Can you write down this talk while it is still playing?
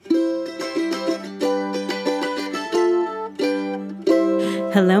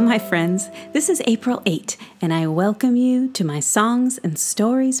Hello, my friends. This is April 8, and I welcome you to my Songs and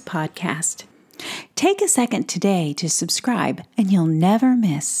Stories podcast. Take a second today to subscribe, and you'll never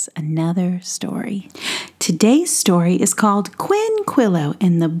miss another story. Today's story is called Quinquillo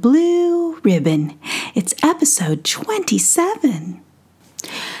and the Blue Ribbon. It's episode 27.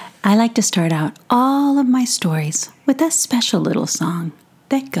 I like to start out all of my stories with a special little song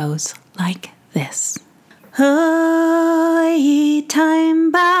that goes like this. Oh, ye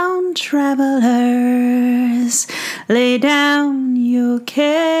time-bound travelers, lay down your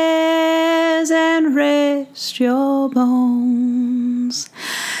cares and rest your bones,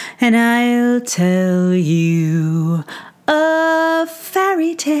 and I'll tell you a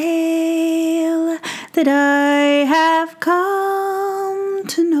fairy tale that I have come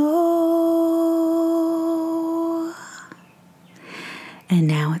to know. And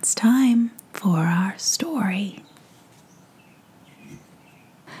now it's time for our story.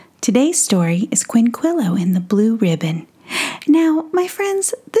 Today's story is Quinquillo and the Blue Ribbon. Now, my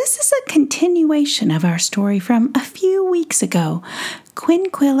friends, this is a continuation of our story from a few weeks ago,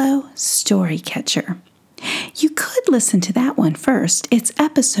 Quinquillo Storycatcher. You could listen to that one first. It's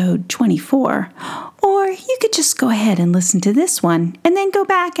episode 24. Or you could just go ahead and listen to this one and then go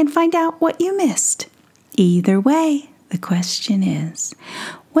back and find out what you missed. Either way, the question is,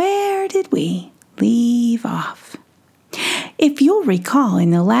 where did we leave off? If you'll recall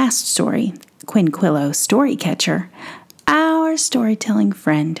in the last story, Quinquillo Storycatcher, our storytelling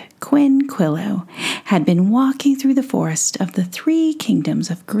friend Quinquillo had been walking through the forest of the 3 kingdoms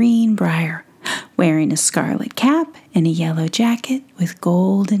of Greenbrier, wearing a scarlet cap and a yellow jacket with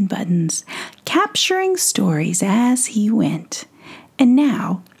golden buttons, capturing stories as he went. And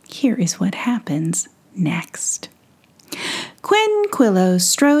now, here is what happens next. Quinquillo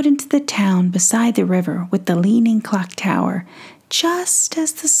strode into the town beside the river with the leaning clock tower, just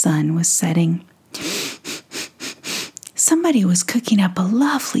as the sun was setting. Somebody was cooking up a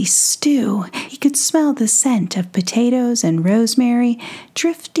lovely stew. He could smell the scent of potatoes and rosemary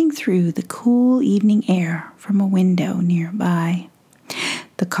drifting through the cool evening air from a window nearby.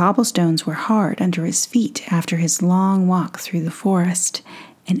 The cobblestones were hard under his feet after his long walk through the forest,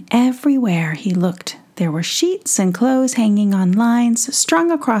 and everywhere he looked, there were sheets and clothes hanging on lines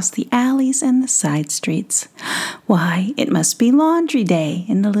strung across the alleys and the side streets. Why, it must be laundry day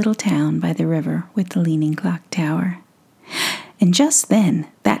in the little town by the river with the leaning clock tower. And just then,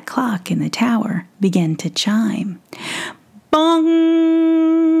 that clock in the tower began to chime.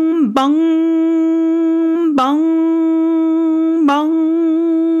 Bong, bong, bong,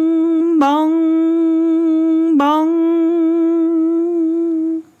 bong, bong, bong.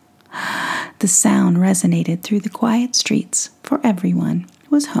 The sound resonated through the quiet streets, for everyone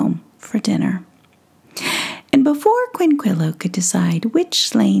was home for dinner. And before Quinquillo could decide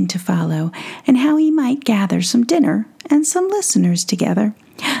which lane to follow and how he might gather some dinner and some listeners together,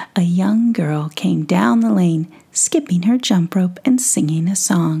 a young girl came down the lane, skipping her jump rope and singing a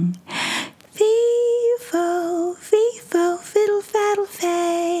song. Fee-fo, fee-fo,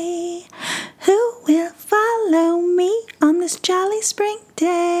 fiddle-faddle-fay, who will follow me on this jolly spring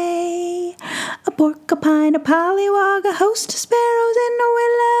day? A porcupine, a pollywog, a host of sparrows in a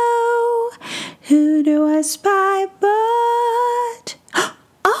willow. Who do I spy but...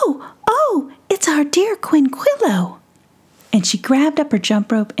 Oh, it's our dear Quinquillo. And she grabbed up her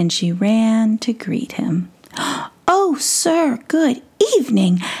jump rope and she ran to greet him. Oh, sir, good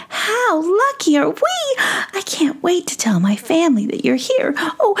evening. How lucky are we? I can't wait to tell my family that you're here.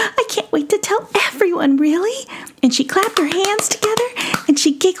 Oh, I can't wait to tell everyone, really. And she clapped her hands together and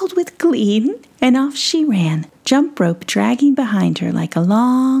she giggled with glee. And off she ran, jump rope dragging behind her like a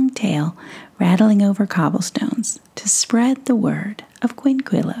long tail, rattling over cobblestones to spread the word of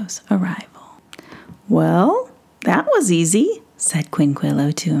Quinquillo's arrival. Well, that was easy, said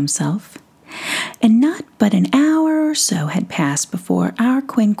Quinquillo to himself. And not but an hour or so had passed before our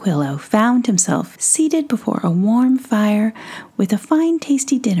Quinquillo found himself seated before a warm fire with a fine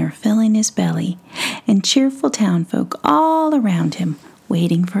tasty dinner filling his belly and cheerful townfolk all around him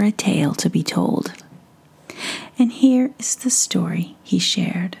waiting for a tale to be told. And here is the story he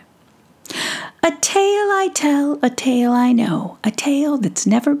shared. A tale I tell, a tale I know, a tale that's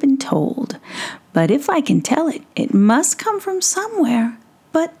never been told. But if I can tell it, it must come from somewhere.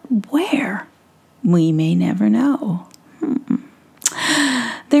 But where? We may never know.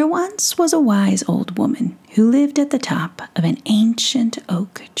 There once was a wise old woman who lived at the top of an ancient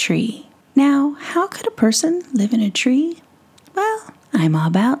oak tree. Now, how could a person live in a tree? Well, I'm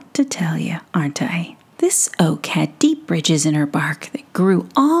about to tell you, aren't I? This oak had deep ridges in her bark that grew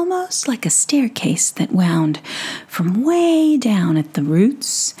almost like a staircase that wound from way down at the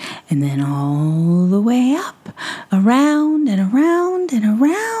roots and then all the way up, around and around and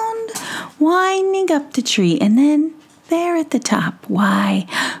around, winding up the tree, and then there at the top, why,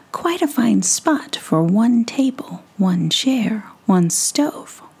 quite a fine spot for one table, one chair, one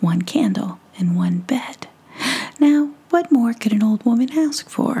stove, one candle, and one bed. Now, what more could an old woman ask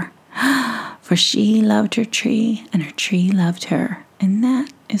for? For she loved her tree, and her tree loved her, and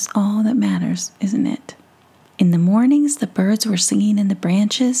that is all that matters, isn't it? In the mornings, the birds were singing in the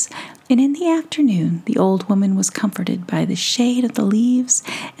branches, and in the afternoon, the old woman was comforted by the shade of the leaves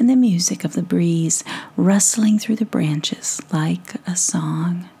and the music of the breeze rustling through the branches like a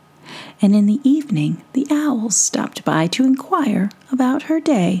song. And in the evening, the owls stopped by to inquire about her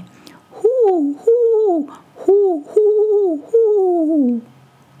day. Hoo, hoo, hoo, hoo, hoo.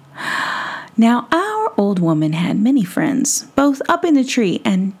 Now, our old woman had many friends, both up in the tree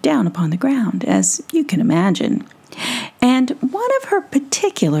and down upon the ground, as you can imagine. And one of her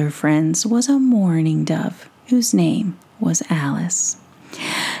particular friends was a mourning dove, whose name was Alice.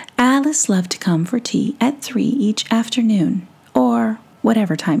 Alice loved to come for tea at 3 each afternoon, or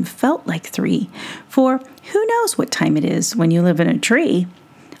whatever time felt like 3, for who knows what time it is when you live in a tree?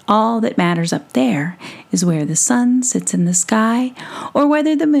 All that matters up there is where the sun sits in the sky or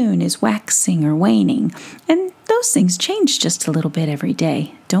whether the moon is waxing or waning, and those things change just a little bit every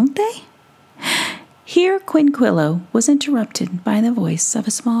day, don't they? Here Quinquillo was interrupted by the voice of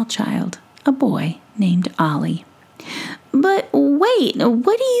a small child, a boy named Ollie. "But wait,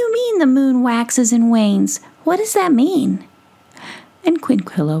 what do you mean the moon waxes and wanes? What does that mean?" And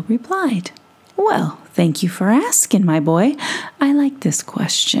Quinquillo replied, "Well, thank you for asking, my boy. I like this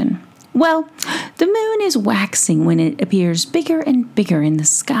question. Well, the moon is waxing when it appears bigger and bigger in the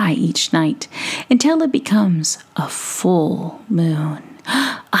sky each night until it becomes a full moon.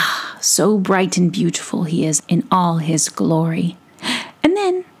 Ah, so bright and beautiful he is in all his glory. And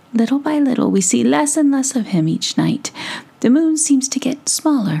then, little by little, we see less and less of him each night. The moon seems to get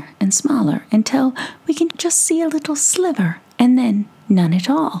smaller and smaller until we can just see a little sliver and then none at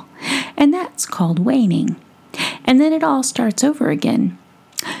all. And that's called waning. And then it all starts over again.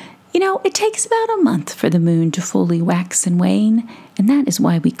 You know, it takes about a month for the moon to fully wax and wane, and that is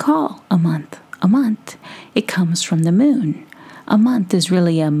why we call a month a month. It comes from the moon. A month is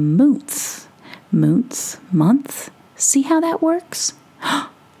really a moonth. Moonth, month. See how that works?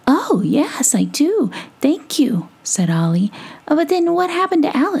 "Oh, yes, I do. Thank you," said Ollie. "But then what happened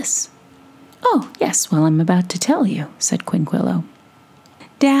to Alice?" "Oh, yes, well, I'm about to tell you," said Quinquillo.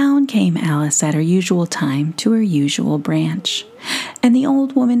 Down came Alice at her usual time to her usual branch, and the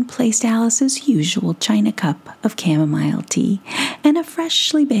old woman placed Alice's usual china cup of chamomile tea and a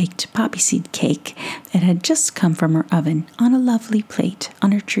freshly baked poppy seed cake that had just come from her oven on a lovely plate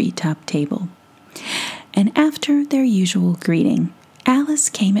on her treetop table. And after their usual greeting, Alice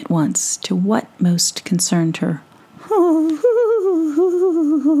came at once to what most concerned her.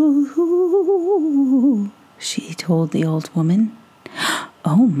 She told the old woman.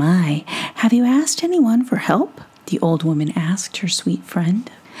 "Oh my, have you asked anyone for help?" the old woman asked her sweet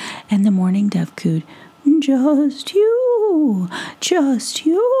friend. And the mourning dove cooed, "Just you, just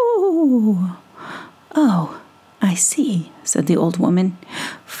you." "Oh, I see," said the old woman,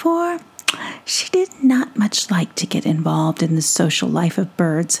 for she did not much like to get involved in the social life of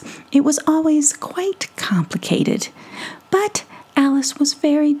birds. It was always quite complicated. But Alice was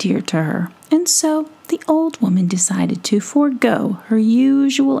very dear to her, and so the old woman decided to forego her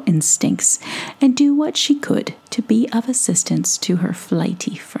usual instincts and do what she could to be of assistance to her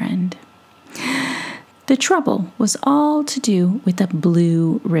flighty friend. The trouble was all to do with a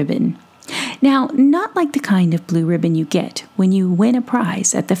blue ribbon. Now, not like the kind of blue ribbon you get when you win a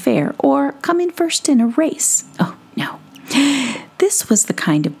prize at the fair or come in first in a race. Oh, no. This was the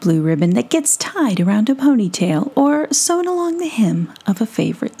kind of blue ribbon that gets tied around a ponytail or sewn along the hem of a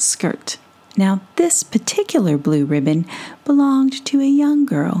favorite skirt. Now, this particular blue ribbon belonged to a young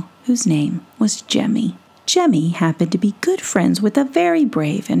girl whose name was Jemmy. Jemmy happened to be good friends with a very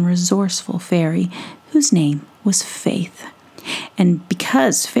brave and resourceful fairy whose name was Faith. And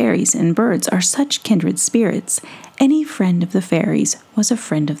because fairies and birds are such kindred spirits, any friend of the fairies was a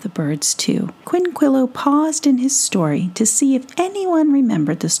friend of the birds too. Quinquillo paused in his story to see if anyone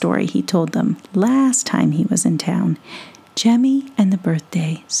remembered the story he told them last time he was in town, Jemmy and the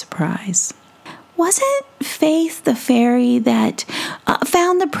birthday surprise. "Wasn't Faith the fairy that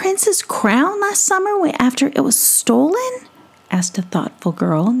found the prince's crown last summer after it was stolen?" asked a thoughtful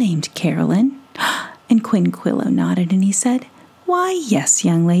girl named Carolyn. And Quinquillo nodded and he said, Why, yes,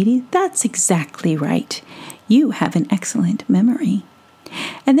 young lady, that's exactly right. You have an excellent memory.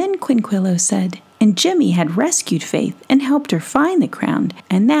 And then Quinquillo said, and Jemmy had rescued Faith and helped her find the crown,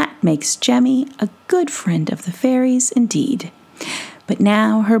 and that makes Jemmy a good friend of the fairies indeed. But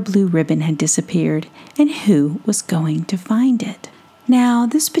now her blue ribbon had disappeared, and who was going to find it? Now,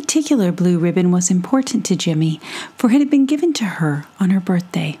 this particular blue ribbon was important to Jemmy, for it had been given to her on her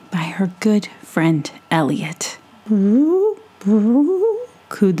birthday by her good friend Elliot. Boo, boo,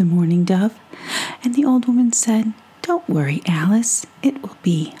 cooed the mourning dove, and the old woman said, "Don't worry, Alice, it will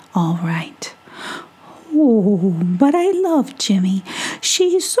be all right." "Oh, but I love Jemmy.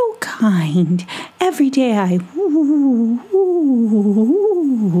 She is so kind. Every day I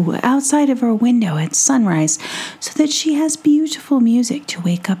outside of her window at sunrise so that she has beautiful music to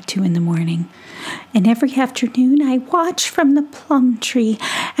wake up to in the morning. And every afternoon I watch from the plum tree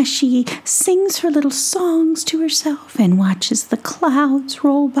as she sings her little songs to herself and watches the clouds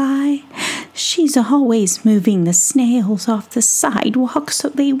roll by. She's always moving the snails off the sidewalk so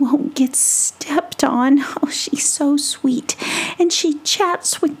they won't get stepped on. Oh, she's so sweet. And she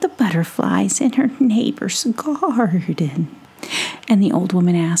chats with the butterflies in her neighbor's garden." And the old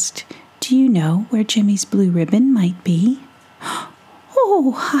woman asked, "Do you know where Jemmy's blue ribbon might be?"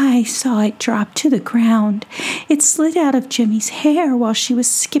 "Oh, I saw it drop to the ground. It slid out of Jemmy's hair while she was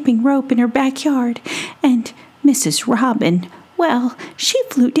skipping rope in her backyard. And Mrs. Robin, well, she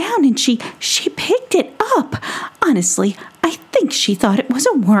flew down and she picked it up. Honestly, I think she thought it was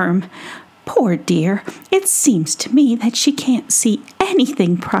a worm. Poor dear, it seems to me that she can't see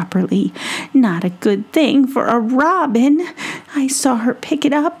anything properly. Not a good thing for a robin. I saw her pick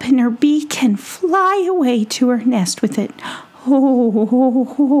it up in her beak and fly away to her nest with it.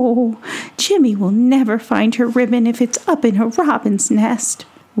 Oh, Jemmy will never find her ribbon if it's up in a robin's nest."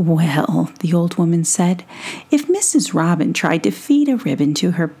 "Well," the old woman said, "if Mrs. Robin tried to feed a ribbon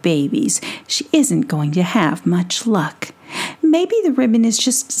to her babies, she isn't going to have much luck. Maybe the ribbon is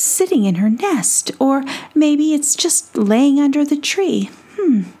just sitting in her nest, or maybe it's just laying under the tree.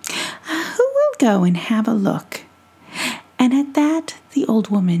 Who will go and have a look?" And at that, the old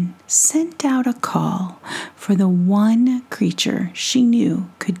woman sent out a call for the one creature she knew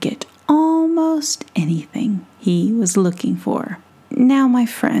could get almost anything he was looking for. Now, my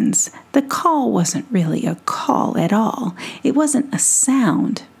friends, the call wasn't really a call at all. It wasn't a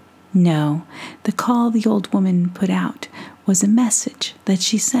sound. No, the call the old woman put out was a message that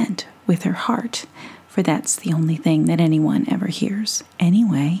she sent with her heart, for that's the only thing that anyone ever hears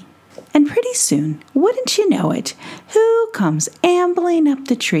anyway. And pretty soon, wouldn't you know it, who comes ambling up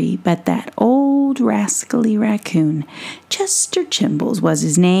the tree but that old rascally raccoon? Chester Chimbles was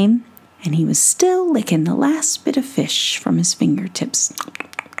his name, and he was still licking the last bit of fish from his fingertips.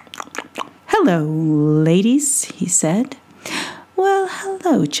 "Hello, ladies," he said. "Well,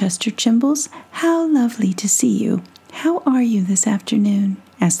 hello, Chester Chimbles. How lovely to see you. How are you this afternoon?"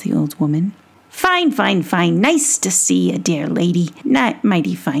 asked the old woman. "Fine, fine, fine. Nice to see you, dear lady. Not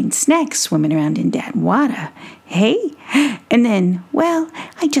mighty fine snacks swimming around in that water. Hey? And then, well,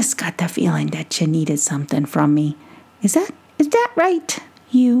 I just got the feeling that you needed something from me. Is that right?"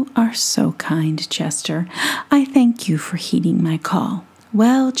 "You are so kind, Chester. I thank you for heeding my call."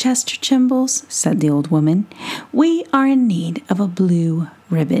 "Well, Chester Chimbles," said the old woman, "we are in need of a blue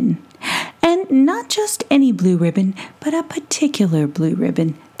ribbon. And not just any blue ribbon, but a particular blue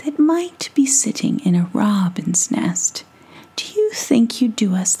ribbon that might be sitting in a robin's nest. Do you think you'd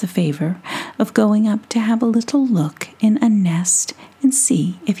do us the favor of going up to have a little look in a nest and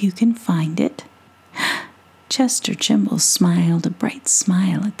see if you can find it?" Chester Chimbles smiled a bright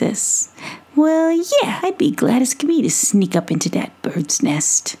smile at this. "Well, yeah, I'd be glad as could be to sneak up into that bird's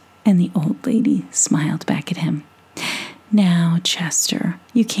nest." And the old lady smiled back at him. "Now, Chester,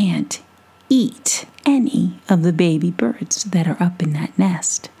 you can't eat any of the baby birds that are up in that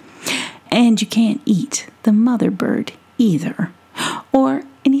nest. And you can't eat the mother bird either, or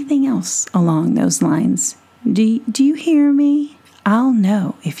anything else along those lines. Do you hear me? I'll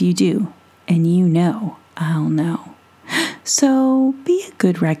know if you do, and you know I'll know. So be a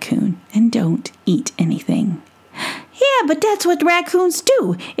good raccoon and don't eat anything." "Yeah, but that's what raccoons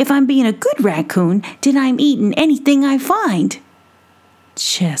do. If I'm being a good raccoon, then I'm eating anything I find."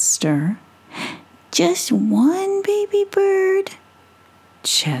 "Chester." "Just one baby bird?"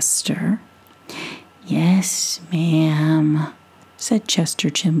 "Chester." "Yes, ma'am," said Chester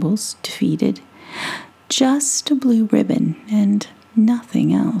Chimbles, defeated. "Just a blue ribbon and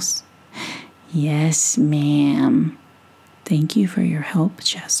nothing else." "Yes, ma'am." "Thank you for your help,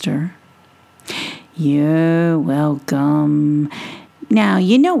 Chester." "You're welcome. Now,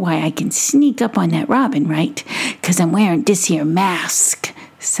 you know why I can sneak up on that robin, right? 'Cause I'm wearing this here mask,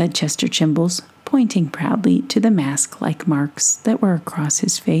 said Chester Chimbles, pointing proudly to the mask-like marks that were across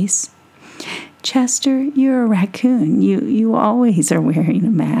his face. Chester, you're a raccoon. You always are wearing a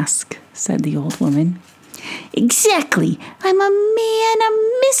mask, said the old woman. Exactly. I'm a man of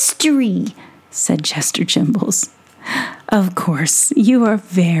mystery, said Chester Chimbles. Of course, you are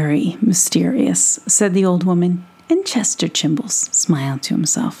very mysterious, said the old woman, and Chester Chimbles smiled to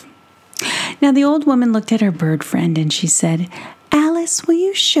himself. Now the old woman looked at her bird friend and she said, Alice, will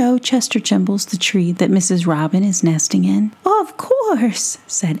you show Chester Chimbles the tree that Mrs. Robin is nesting in? Of course,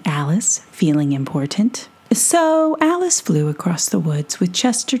 said Alice, feeling important. So Alice flew across the woods with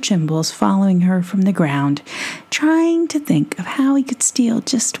Chester Chimbles following her from the ground, trying to think of how he could steal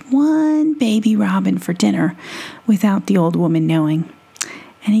just one baby robin for dinner without the old woman knowing.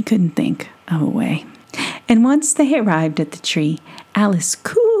 And he couldn't think of a way. And once they arrived at the tree, Alice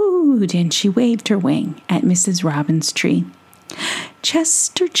cooed and she waved her wing at Mrs. Robin's tree.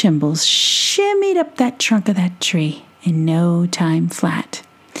 Chester Chimbles shimmied up that trunk of that tree in no time flat.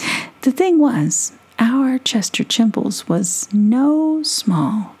 The thing was, our Chester Chimbles was no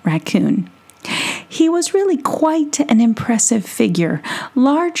small raccoon. He was really quite an impressive figure,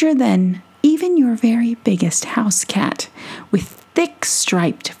 larger than even your very biggest house cat, with thick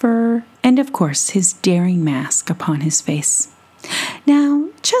striped fur and, of course, his daring mask upon his face. Now,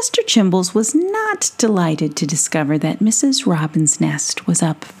 Chester Chimbles was not delighted to discover that Mrs. Robin's nest was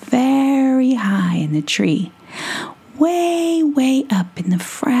up very high in the tree, way up in the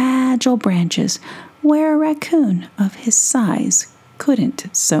fragile branches where a raccoon of his size couldn't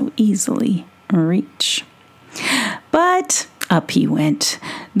so easily reach. But up he went,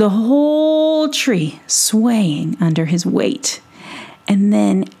 the whole tree swaying under his weight. And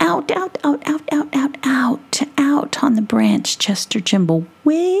then out on the branch, Chester Chimble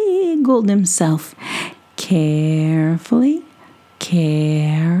wiggled himself carefully.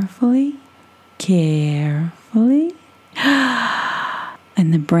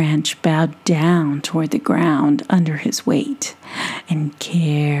 And the branch bowed down toward the ground under his weight. And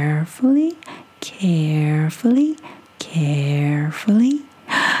carefully,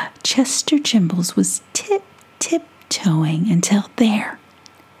 Chester Chimbles was tiptoeing until there,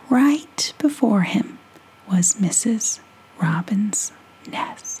 right before him, was Mrs. Robin's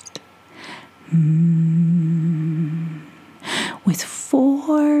nest. With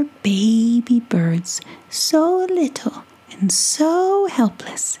 4 baby birds, so little and so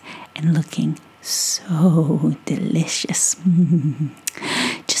helpless and looking so delicious.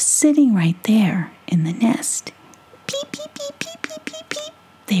 Just sitting right there in the nest. Peep, peep, peep, peep, peep, peep, peep,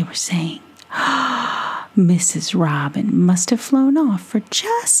 they were saying. Mrs. Robin must have flown off for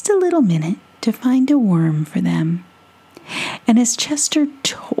just a little minute to find a worm for them. And as Chester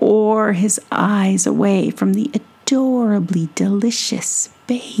tore his eyes away from the adorably delicious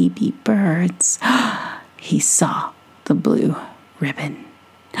baby birds, he saw the blue ribbon.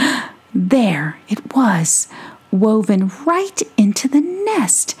 There it was, woven right into the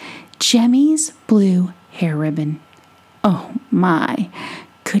nest, Jemmy's blue hair ribbon. Oh my,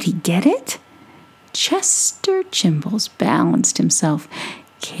 could he get it? Chester Chimbles balanced himself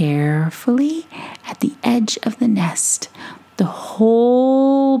carefully at the edge of the nest, the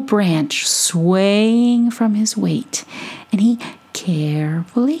whole branch swaying from his weight, and he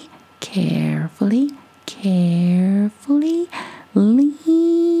carefully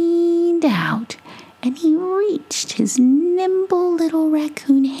leaned out, and he reached his nimble little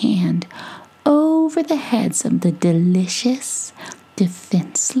raccoon hand over the heads of the delicious,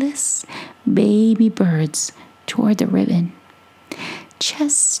 defenseless baby birds toward the ribbon.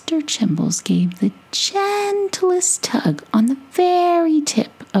 Chester Chimbles gave the gentlest tug on the very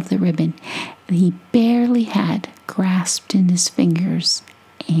tip of the ribbon that he barely had grasped in his fingers,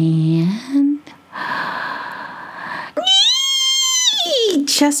 and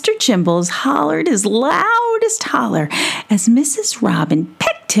Chester Chimbles hollered his loudest holler as Mrs. Robin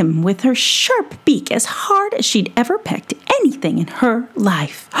pecked him with her sharp beak as hard as she'd ever pecked anything in her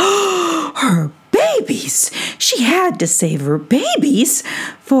life. Her babies! She had to save her babies,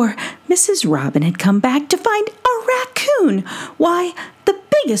 for Mrs. Robin had come back to find a raccoon. Why, the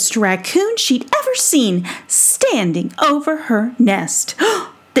biggest raccoon she'd ever seen, standing over her nest.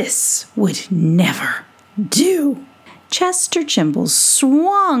 This would never do. Chester Chimble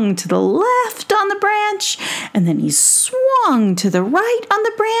swung to the left on the branch, and then he swung to the right on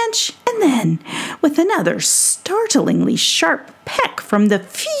the branch, and then, with another startlingly sharp peck from the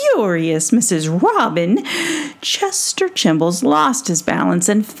furious Mrs. Robin, Chester Chimbles lost his balance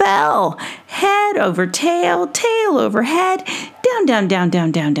and fell, head over tail, tail over head, down, down, down,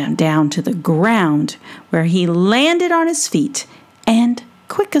 down, down, down, down to the ground, where he landed on his feet and,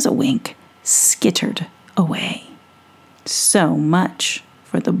 quick as a wink, skittered away. So much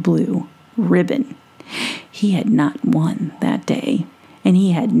for the blue ribbon. He had not won that day, and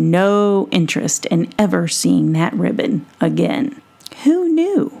he had no interest in ever seeing that ribbon again. Who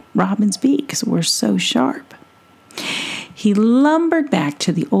knew Robin's beaks were so sharp? He lumbered back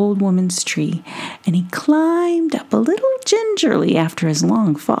to the old woman's tree, and he climbed up a little gingerly after his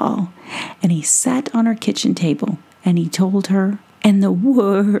long fall, and he sat on her kitchen table, and he told her and the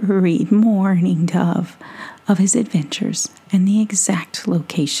worried mourning dove of his adventures and the exact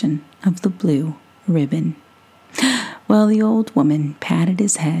location of the blue ribbon. Well, the old woman patted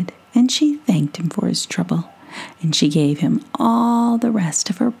his head, and she thanked him for his trouble, and she gave him all the rest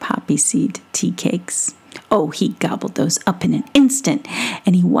of her poppy seed tea cakes. Oh, he gobbled those up in an instant,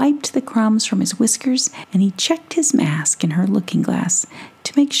 and he wiped the crumbs from his whiskers, and he checked his mask in her looking glass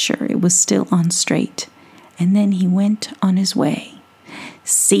to make sure it was still on straight. And then he went on his way.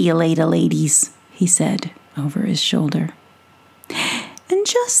 "See you later, ladies," he said over his shoulder. And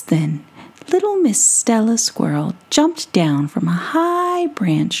just then, little Miss Stella Squirrel jumped down from a high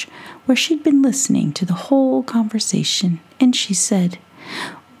branch where she'd been listening to the whole conversation, and she said,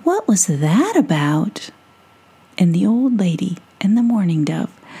 "What was that about?" And the old lady and the mourning dove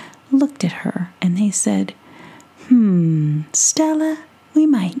looked at her, and they said, Stella, we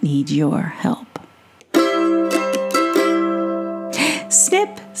might need your help."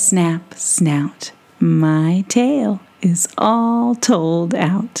 Snip, snap, snout, my tale is all told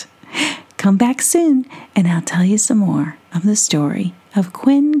out. Come back soon, and I'll tell you some more of the story of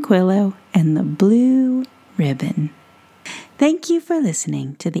Quinquillo and the Blue Ribbon. Thank you for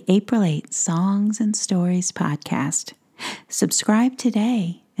listening to the April 8 Songs and Stories podcast. Subscribe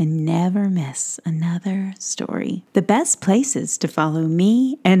today and never miss another story. The best places to follow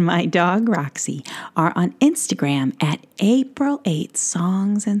me and my dog Roxy are on Instagram at April 8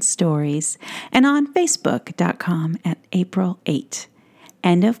 Songs and Stories and on Facebook.com at April 8.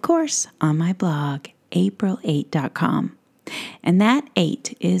 And of course on my blog, April8.com. And that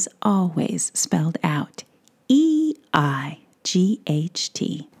 8 is always spelled out EIGHT.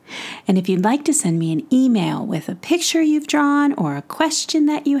 And if you'd like to send me an email with a picture you've drawn or a question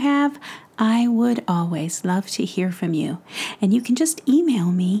that you have, I would always love to hear from you. And you can just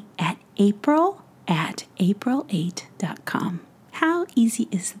email me at april@april8.com. How easy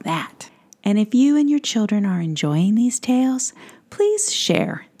is that? And if you and your children are enjoying these tales, please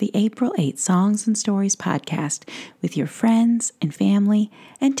share the April 8 Songs and Stories podcast with your friends and family,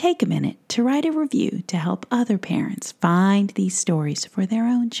 and take a minute to write a review to help other parents find these stories for their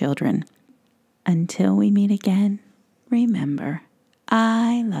own children. Until we meet again, remember,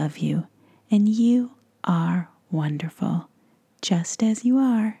 I love you, and you are wonderful, just as you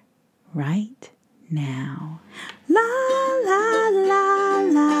are right now. La, la, la.